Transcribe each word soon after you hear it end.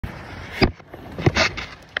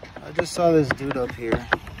I just saw this dude up here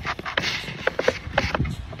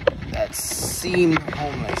that seemed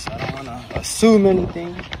homeless. I don't want to assume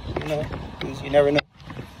anything, you know, because you never know.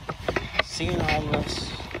 Seemed homeless.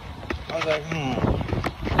 I was like,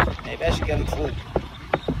 maybe I should get him food.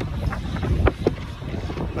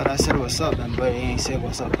 But I said what's up, and but he ain't said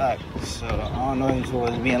what's up back. So I don't know if he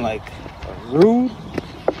was being like rude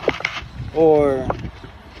or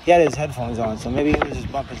he had his headphones on, so maybe he was just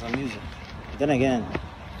bumping some music. But then again,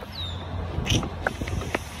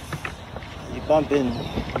 you bumping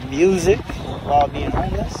music while being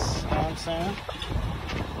homeless, you know what I'm saying?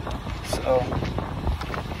 So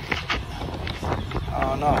I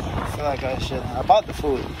don't know. I feel like I should. I bought the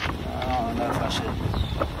food. I don't know if I should.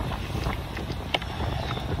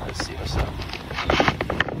 Let's see what's up.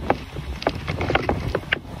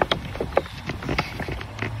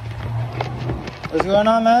 What's going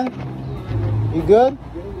on, man? You good?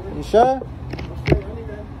 You sure?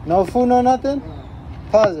 No food, no nothing?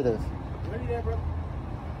 Positive.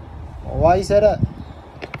 Well, why you say that?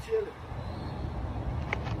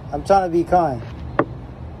 I'm trying to be kind.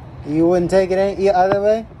 You wouldn't take it any other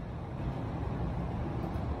way?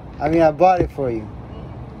 I mean, I bought it for you.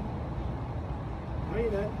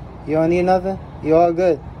 You don't need nothing? You all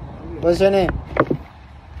good? What's your name?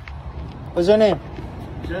 What's your name?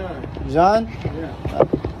 John. John? Yeah.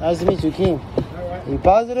 Nice to meet you, Keem. All right. You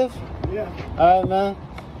positive? Yeah. All right, man.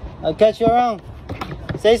 I'll catch you around.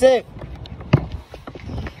 Stay safe.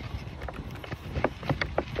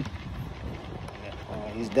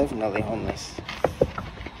 He's definitely homeless.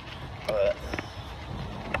 But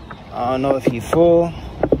I don't know if he's full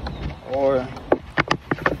or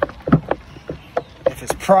if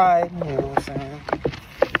it's pride, you know what I'm saying?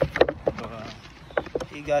 But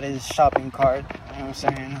he got his shopping cart, you know what I'm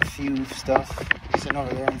saying? A few stuff sitting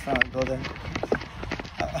over there in front of the building.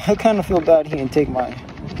 I kind of feel bad he didn't take my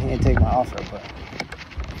offer, but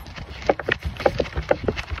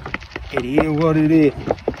it is what it is.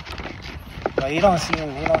 But he don't seem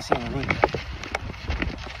rude.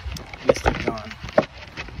 Mr. John,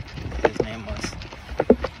 his name was.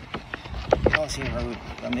 He don't seem rude,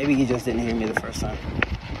 but maybe he just didn't hear me the first time.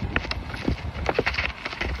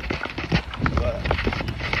 But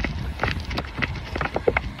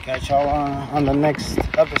catch y'all on the next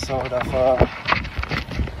episode of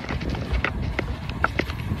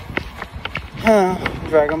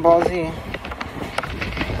Dragon Ball Z.